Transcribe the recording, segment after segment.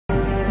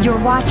You're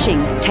watching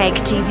TAG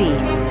TV.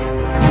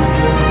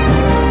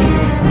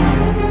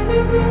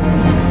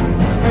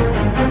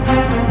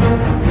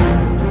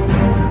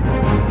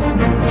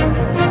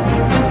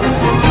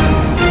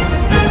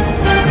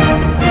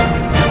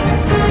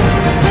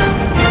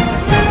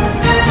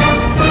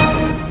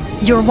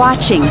 You're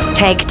watching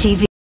TAG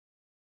TV.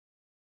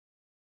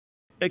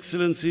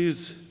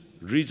 Excellencies,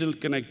 regional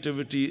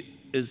connectivity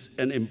is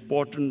an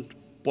important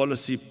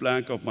policy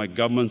plank of my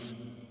government's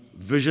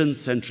Vision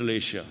Central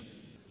Asia.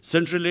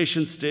 Central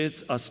Asian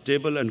states are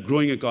stable and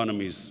growing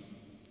economies,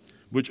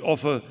 which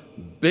offer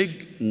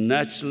big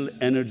natural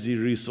energy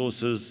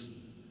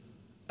resources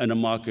and a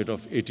market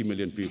of 80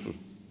 million people.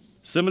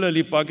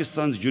 Similarly,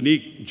 Pakistan's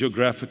unique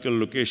geographical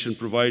location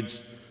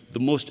provides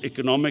the most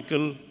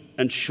economical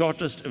and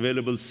shortest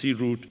available sea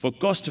route for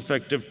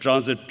cost-effective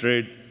transit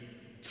trade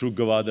through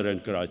Gwadar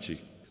and Karachi.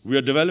 We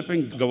are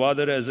developing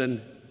Gwadar as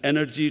an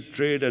energy,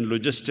 trade, and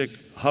logistic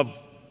hub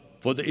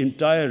for the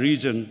entire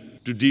region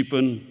to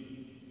deepen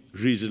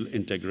regional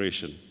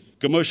integration.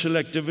 Commercial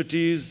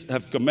activities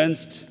have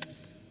commenced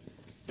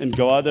in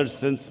Gwadar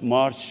since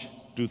March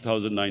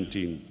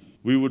 2019.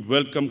 We would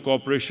welcome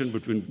cooperation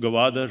between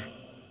Gwadar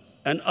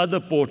and other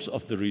ports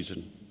of the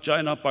region.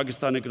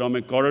 China-Pakistan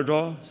Economic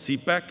Corridor,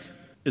 CPEC,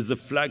 is the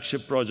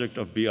flagship project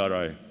of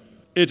BRI.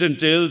 It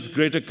entails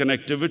greater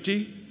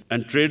connectivity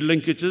and trade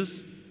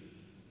linkages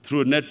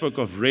through a network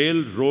of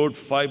rail, road,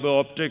 fiber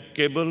optic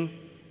cable,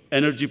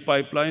 energy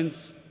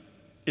pipelines,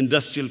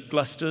 industrial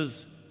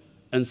clusters,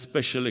 and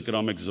special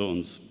economic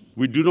zones.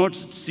 We do not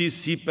see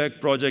CPEC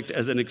project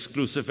as an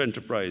exclusive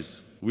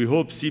enterprise. We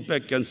hope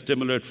CPEC can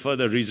stimulate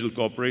further regional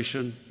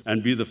cooperation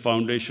and be the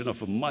foundation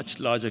of a much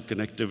larger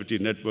connectivity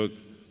network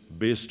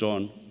based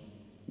on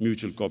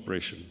mutual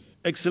cooperation.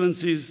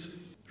 Excellencies,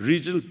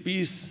 regional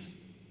peace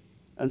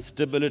and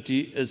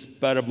stability is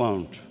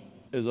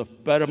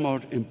of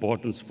paramount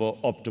importance for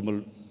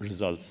optimal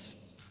results.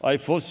 I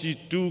foresee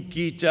two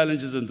key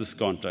challenges in this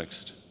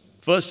context.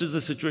 First is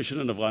the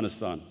situation in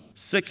Afghanistan.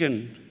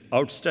 Second,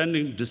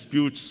 outstanding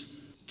disputes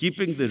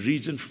keeping the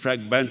region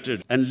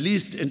fragmented and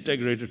least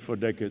integrated for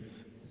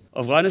decades.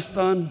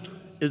 Afghanistan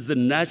is the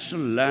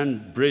natural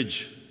land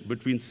bridge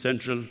between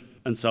Central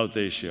and South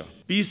Asia.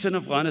 Peace in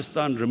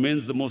Afghanistan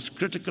remains the most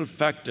critical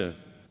factor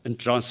in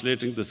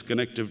translating this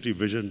connectivity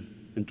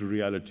vision into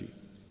reality.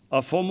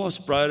 Our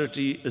foremost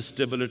priority is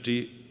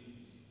stability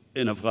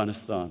in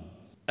Afghanistan,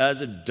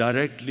 as it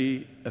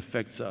directly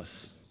affects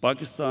us.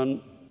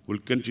 Pakistan will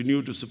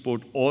continue to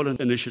support all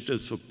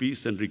initiatives for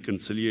peace and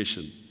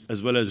reconciliation,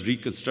 as well as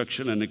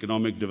reconstruction and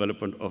economic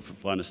development of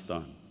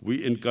Afghanistan.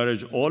 We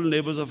encourage all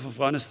neighbors of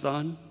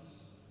Afghanistan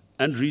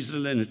and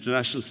regional and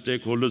international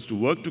stakeholders to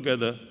work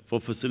together for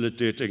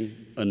facilitating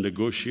a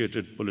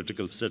negotiated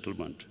political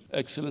settlement.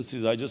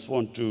 Excellencies, I just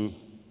want to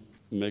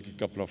make a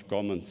couple of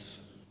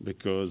comments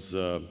because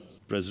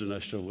President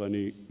Ashraf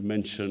Ghani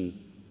mentioned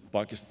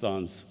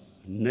Pakistan's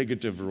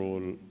negative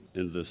role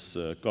in this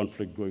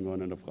conflict going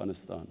on in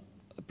Afghanistan.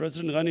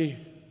 President Ghani,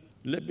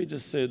 let me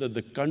just say that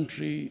the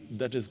country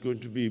that is going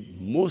to be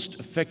most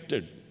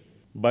affected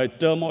by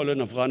turmoil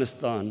in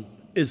Afghanistan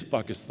is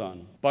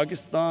Pakistan.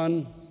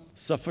 Pakistan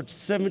suffered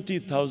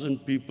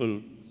 70,000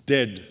 people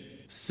dead,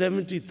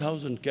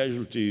 70,000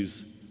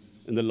 casualties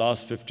in the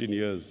last 15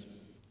 years.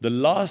 The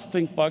last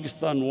thing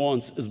Pakistan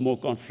wants is more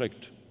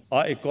conflict.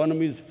 Our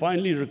economy is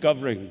finally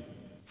recovering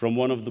from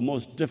one of the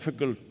most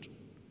difficult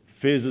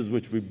phases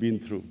which we've been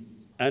through.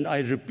 And I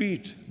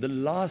repeat, the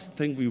last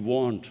thing we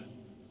want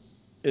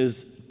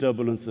is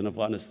turbulence in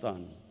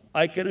Afghanistan.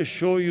 I can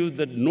assure you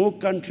that no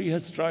country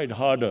has tried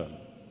harder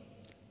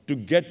to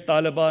get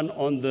Taliban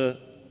on the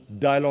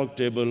dialogue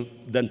table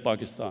than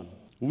Pakistan.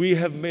 We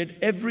have made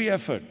every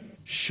effort,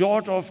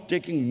 short of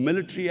taking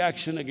military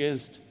action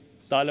against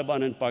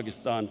Taliban in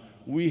Pakistan,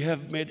 we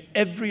have made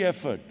every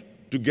effort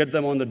to get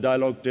them on the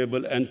dialogue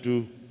table and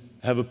to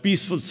have a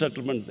peaceful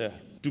settlement there.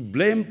 To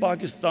blame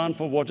Pakistan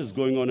for what is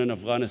going on in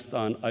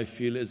Afghanistan, I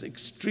feel is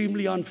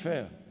extremely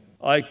unfair.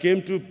 I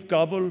came to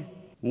Kabul.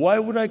 Why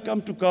would I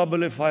come to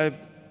Kabul if I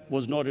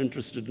was not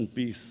interested in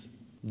peace?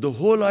 The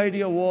whole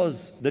idea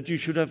was that you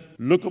should have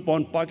looked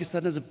upon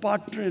Pakistan as a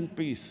partner in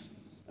peace.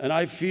 And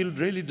I feel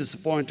really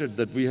disappointed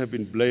that we have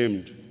been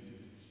blamed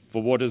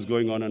for what is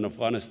going on in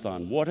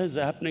Afghanistan. What is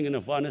happening in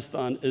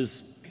Afghanistan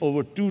is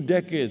over 2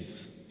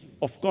 decades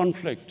of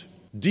conflict,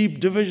 deep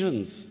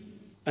divisions,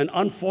 and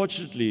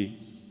unfortunately,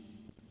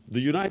 the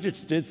United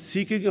States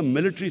seeking a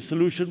military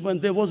solution when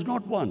there was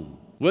not one.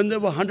 When there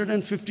were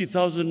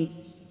 150,000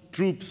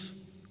 troops,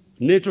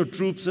 NATO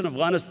troops in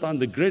Afghanistan,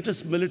 the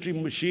greatest military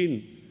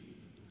machine,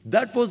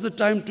 that was the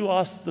time to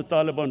ask the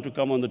Taliban to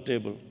come on the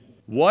table.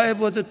 Why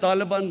were the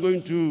Taliban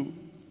going to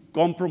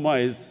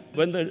compromise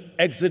when the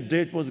exit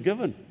date was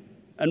given?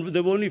 And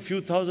there were only a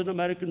few thousand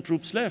American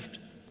troops left.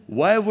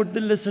 Why would they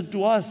listen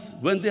to us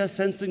when they are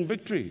sensing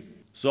victory?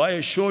 So I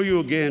assure you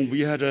again,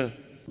 we had a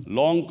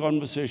long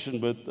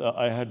conversation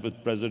I had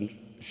with President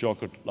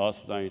Shaukat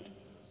last night,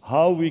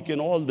 how we can,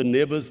 all the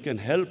neighbors can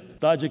help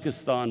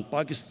Tajikistan,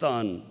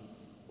 Pakistan,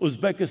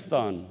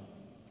 Uzbekistan,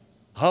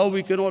 how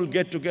we can all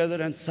get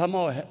together and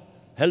somehow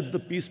help the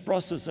peace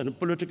process and a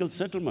political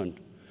settlement.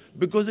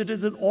 Because it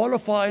is in all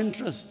of our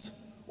interest.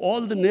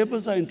 All the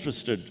neighbors are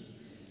interested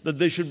that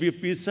there should be a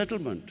peace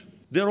settlement.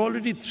 There are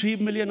already 3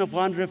 million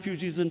Afghan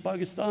refugees in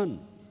Pakistan.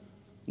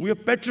 We are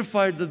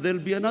petrified that there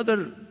will be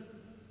another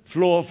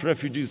flow of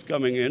refugees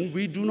coming in.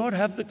 We do not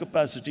have the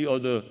capacity or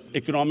the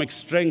economic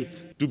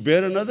strength to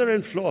bear another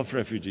inflow of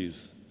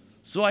refugees.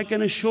 So I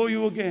can assure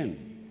you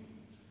again,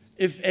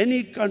 if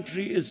any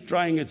country is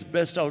trying its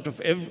best out of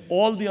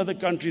all the other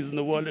countries in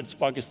the world, it's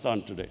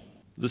Pakistan today.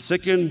 The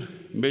second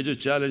major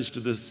challenge to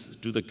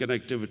the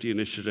connectivity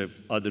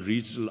initiative are the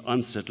regional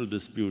unsettled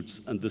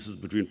disputes, and this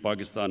is between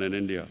Pakistan and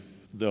India.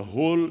 The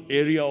whole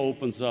area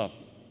opens up.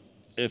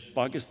 If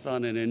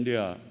Pakistan and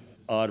India,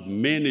 our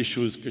main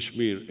issue is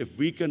Kashmir, if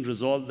we can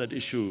resolve that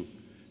issue,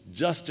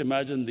 just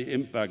imagine the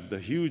impact, the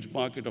huge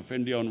market of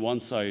India on one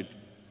side,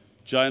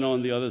 China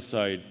on the other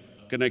side,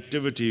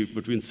 connectivity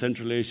between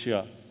Central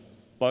Asia,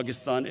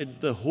 Pakistan,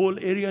 the whole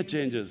area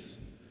changes.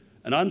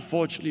 And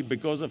unfortunately,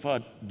 because of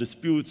our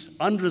disputes,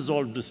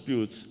 unresolved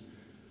disputes,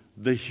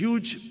 the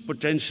huge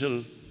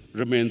potential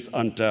remains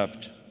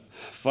untapped.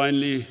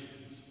 Finally,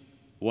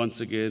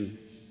 once again,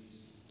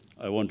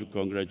 I want to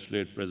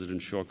congratulate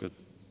President Shaukat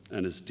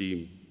and his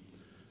team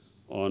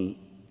on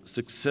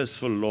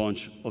successful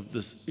launch of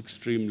this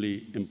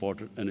extremely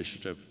important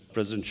initiative.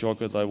 President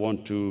Shaukat, I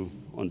want to,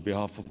 on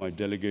behalf of my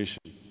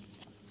delegation,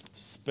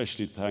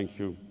 especially thank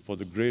you for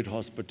the great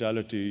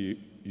hospitality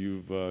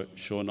you've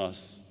shown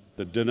us.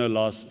 The dinner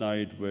last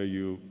night where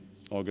you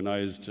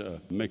organized a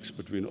mix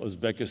between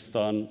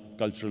Uzbekistan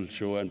cultural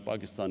show and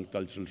Pakistan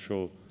cultural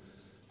show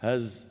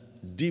has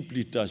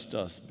deeply touched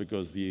us,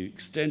 because the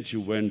extent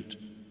you went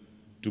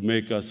to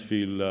make us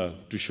feel,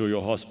 to show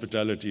your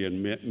hospitality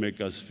and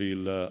make us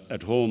feel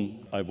at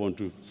home. I want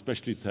to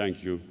especially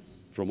thank you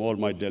from all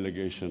my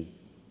delegation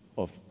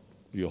of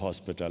your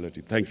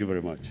hospitality. Thank you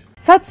very much.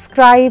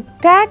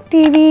 Subscribe TAG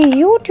TV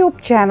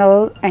YouTube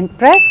channel and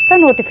press the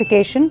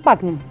notification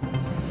button.